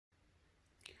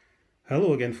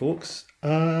Hello again, folks.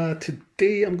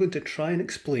 Today I'm going to try and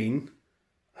explain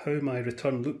how my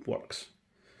return loop works.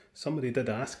 Somebody did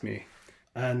ask me,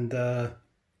 and I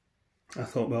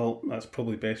thought, well, that's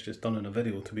probably best just done in a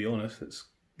video, to be honest. It's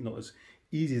not as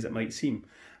easy as it might seem.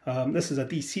 This is a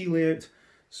DC layout,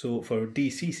 so for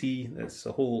DCC, it's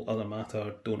a whole other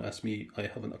matter. Don't ask me, I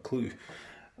haven't a clue.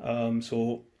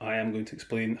 So I am going to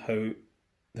explain how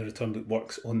the return loop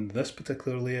works on this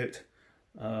particular layout.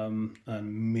 And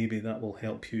maybe that will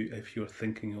help you if you're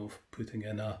thinking of putting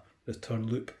in a return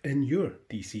loop in your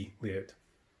DC layout.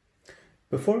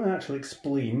 Before I actually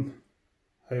explain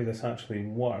how this actually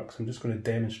works, I'm just going to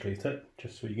demonstrate it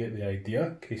just so you get the idea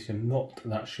in case you're not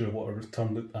that sure what a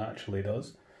return loop actually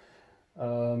does.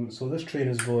 So this train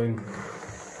is going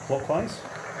clockwise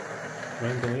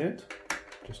around the layout.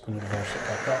 Just going to reverse it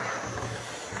back up,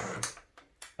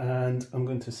 and I'm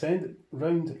going to send it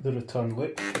round the return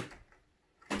loop.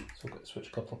 So I've got to switch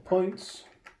a couple of points,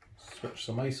 switch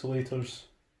some isolators,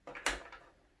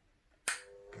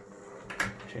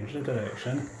 change the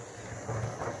direction,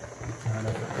 and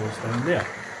if it goes down there.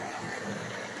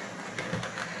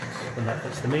 So when that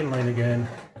hits the main line again,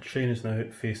 the train is now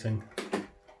facing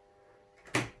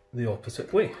the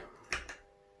opposite way.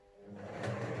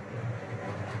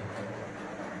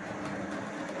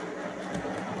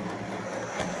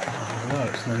 Now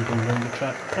it's now going round the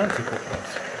track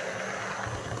anti-clockwise.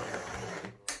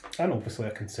 And obviously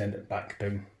I can send it back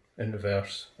down in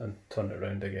reverse and turn it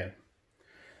around again.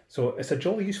 So it's a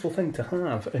jolly useful thing to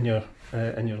have in your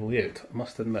layout, I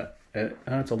must admit. It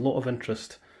adds a lot of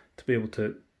interest to be able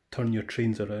to turn your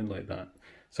trains around like that.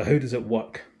 So how does it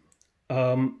work?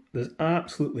 There's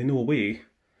absolutely no way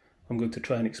I'm going to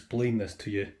try and explain this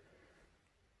to you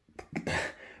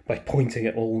by pointing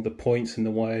at all the points and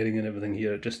the wiring and everything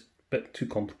here. It's just a bit too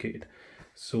complicated.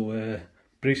 So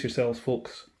brace yourselves,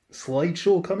 folks.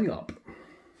 Slideshow coming up.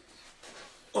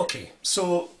 Okay,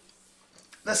 so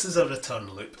this is a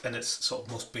return loop in its sort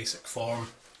of most basic form.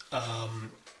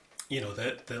 You know,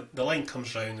 the line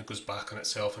comes round and goes back on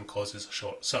itself and causes a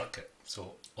short circuit.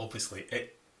 So obviously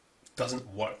it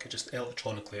doesn't work, just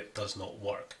electronically it does not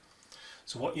work.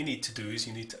 So what you need to do is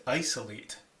you need to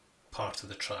isolate part of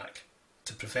the track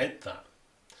to prevent that.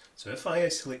 So if I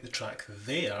isolate the track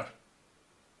there,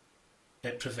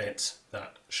 it prevents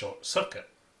that short circuit.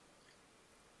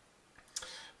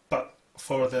 But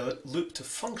for the loop to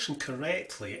function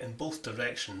correctly in both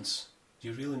directions,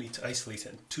 you really need to isolate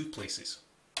it in two places.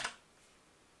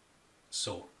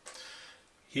 So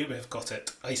here we've got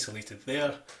it isolated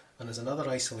there, and there's another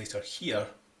isolator here,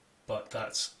 but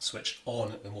that's switched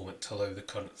on at the moment to allow the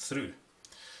current through.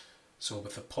 So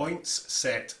with the points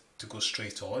set to go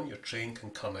straight on, your train can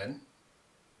come in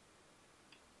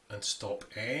and stop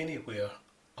anywhere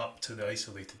up to the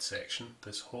isolated section.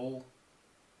 This whole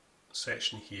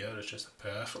section here is just a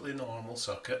perfectly normal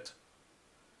circuit,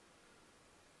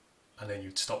 and then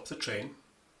you'd stop the train,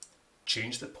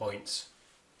 change the points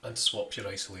and swap your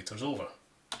isolators over,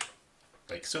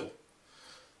 like so,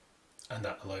 and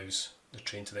that allows the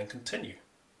train to then continue,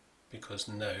 because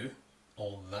now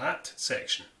all that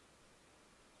section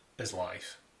is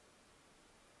live.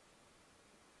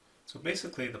 So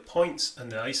basically the points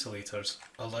and the isolators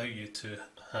allow you to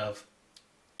have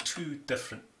two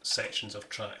different sections of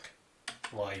track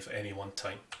live at any one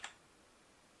time.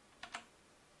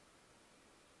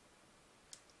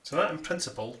 So that in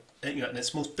principle, in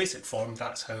its most basic form,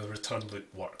 that's how a return loop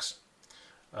works.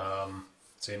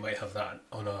 So you might have that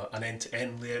on an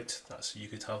end-to-end layout. That's, you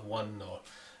could have one, or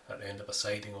at the end of a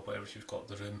siding or whatever if you've got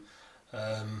the room.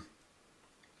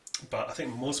 But I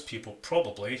think most people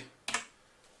probably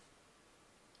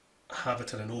have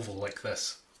it in an oval like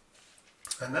this,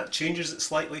 and that changes it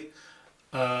slightly.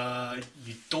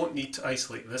 You don't need to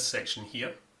isolate this section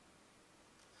here.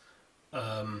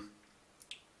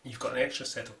 You've got an extra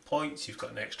set of points, you've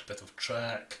got an extra bit of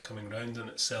track coming round on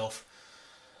itself,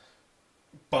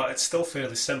 but it's still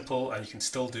fairly simple and you can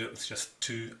still do it with just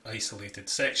two isolated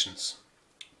sections.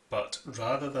 But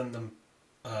rather than them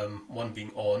one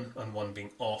being on and one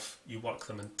being off, you work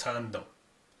them in tandem.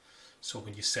 So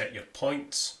when you set your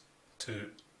points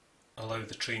to allow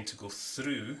the train to go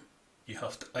through, you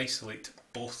have to isolate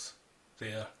both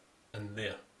there and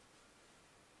there,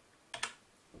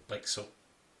 like so.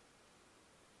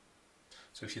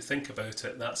 So if you think about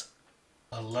it, that's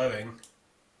allowing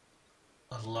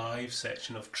a live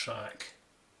section of track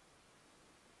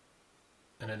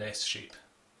in an S shape,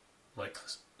 like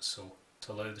so,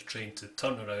 to allow the train to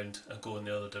turn around and go in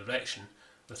the other direction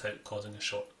without causing a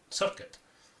short circuit,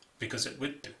 because it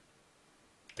would do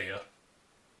there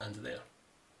and there.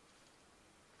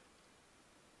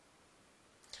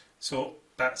 So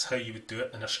that's how you would do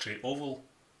it in a straight oval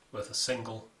with a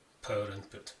single power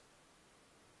input.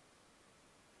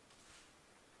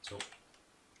 So,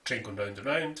 train going round and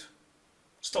round,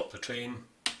 stop the train,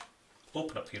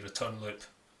 open up your return loop,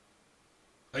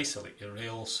 isolate your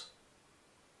rails,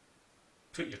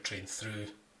 put your train through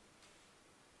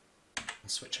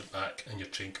and switch it back, and your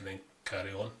train can then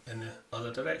carry on in the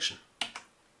other direction.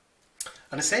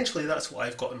 And essentially that's what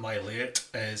I've got in my layout,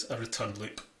 is a return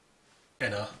loop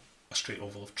in a straight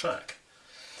oval of track.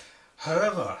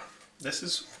 However, this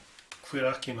is where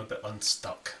I came a bit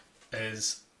unstuck,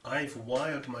 is I've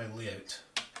wired my layout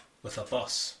with a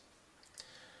bus.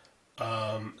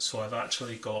 So I've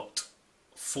actually got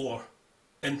 4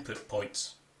 input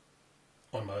points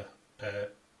on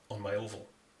my oval.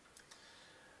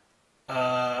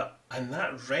 And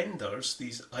that renders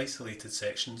these isolated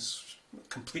sections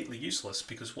completely useless,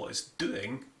 because what it's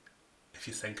doing, if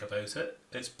you think about it,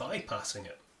 it's bypassing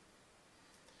it.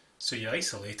 So you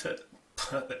isolate it,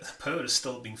 but the power is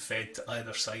still being fed to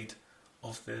either side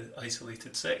of the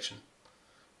isolated section.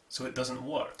 So it doesn't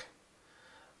work.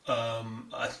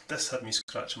 This had me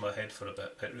scratching my head for a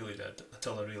bit, it really did,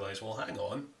 until I realised, well, hang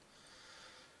on,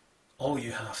 all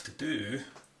you have to do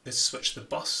is switch the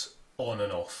bus on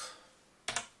and off.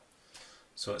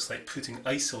 So it's like putting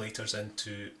isolators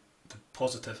into the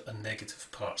positive and negative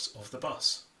parts of the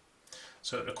bus.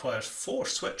 So it requires 4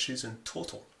 switches in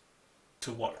total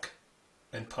to work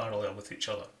in parallel with each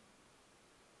other.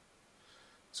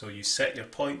 So you set your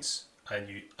points and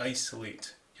you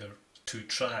isolate your 2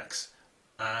 tracks,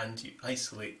 and you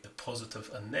isolate the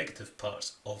positive and negative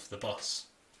parts of the bus.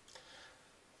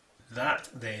 That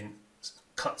then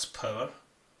cuts power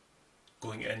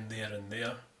going in there and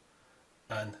there,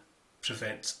 and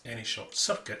prevents any short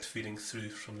circuit feeding through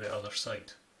from the other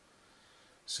side.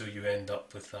 So you end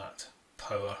up with that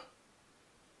power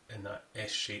in that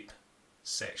S-shape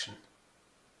section,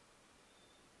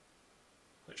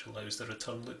 which allows the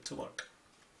return loop to work.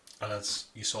 And as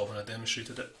you saw when I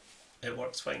demonstrated it, it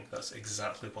works fine. That's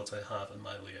exactly what I have in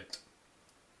my layout.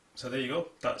 So there you go,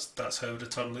 that's how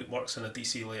return loop works in a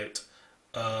DC layout.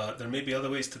 There may be other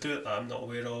ways to do it that I'm not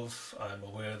aware of. I'm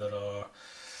aware there are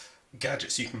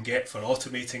gadgets you can get for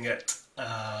automating it,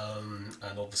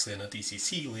 and obviously in a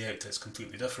DCC layout it's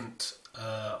completely different,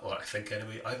 or I think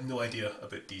anyway. I have no idea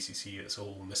about DCC, it's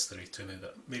all mystery to me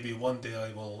that maybe one day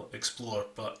I will explore,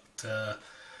 but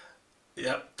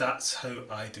yeah, that's how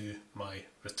I do my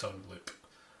return loop.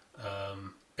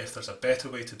 If there's a better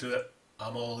way to do it,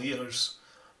 I'm all ears,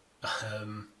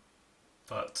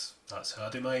 but that's how I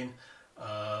do mine.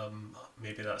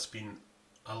 Maybe that's been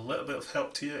a little bit of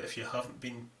help to you if you haven't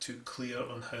been too clear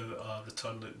on how a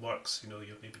return loop works. You know,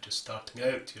 you're maybe just starting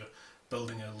out, you're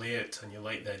building a layout and you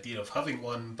like the idea of having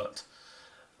one, but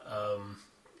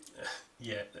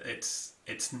yeah, it's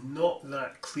not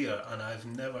that clear, and I've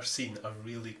never seen a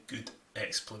really good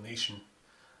explanation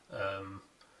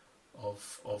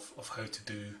of how to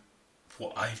do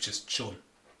what I've just shown.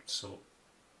 So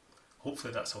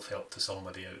hopefully that's of help to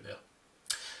somebody out there.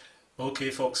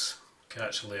 Okay folks,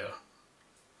 catch you later.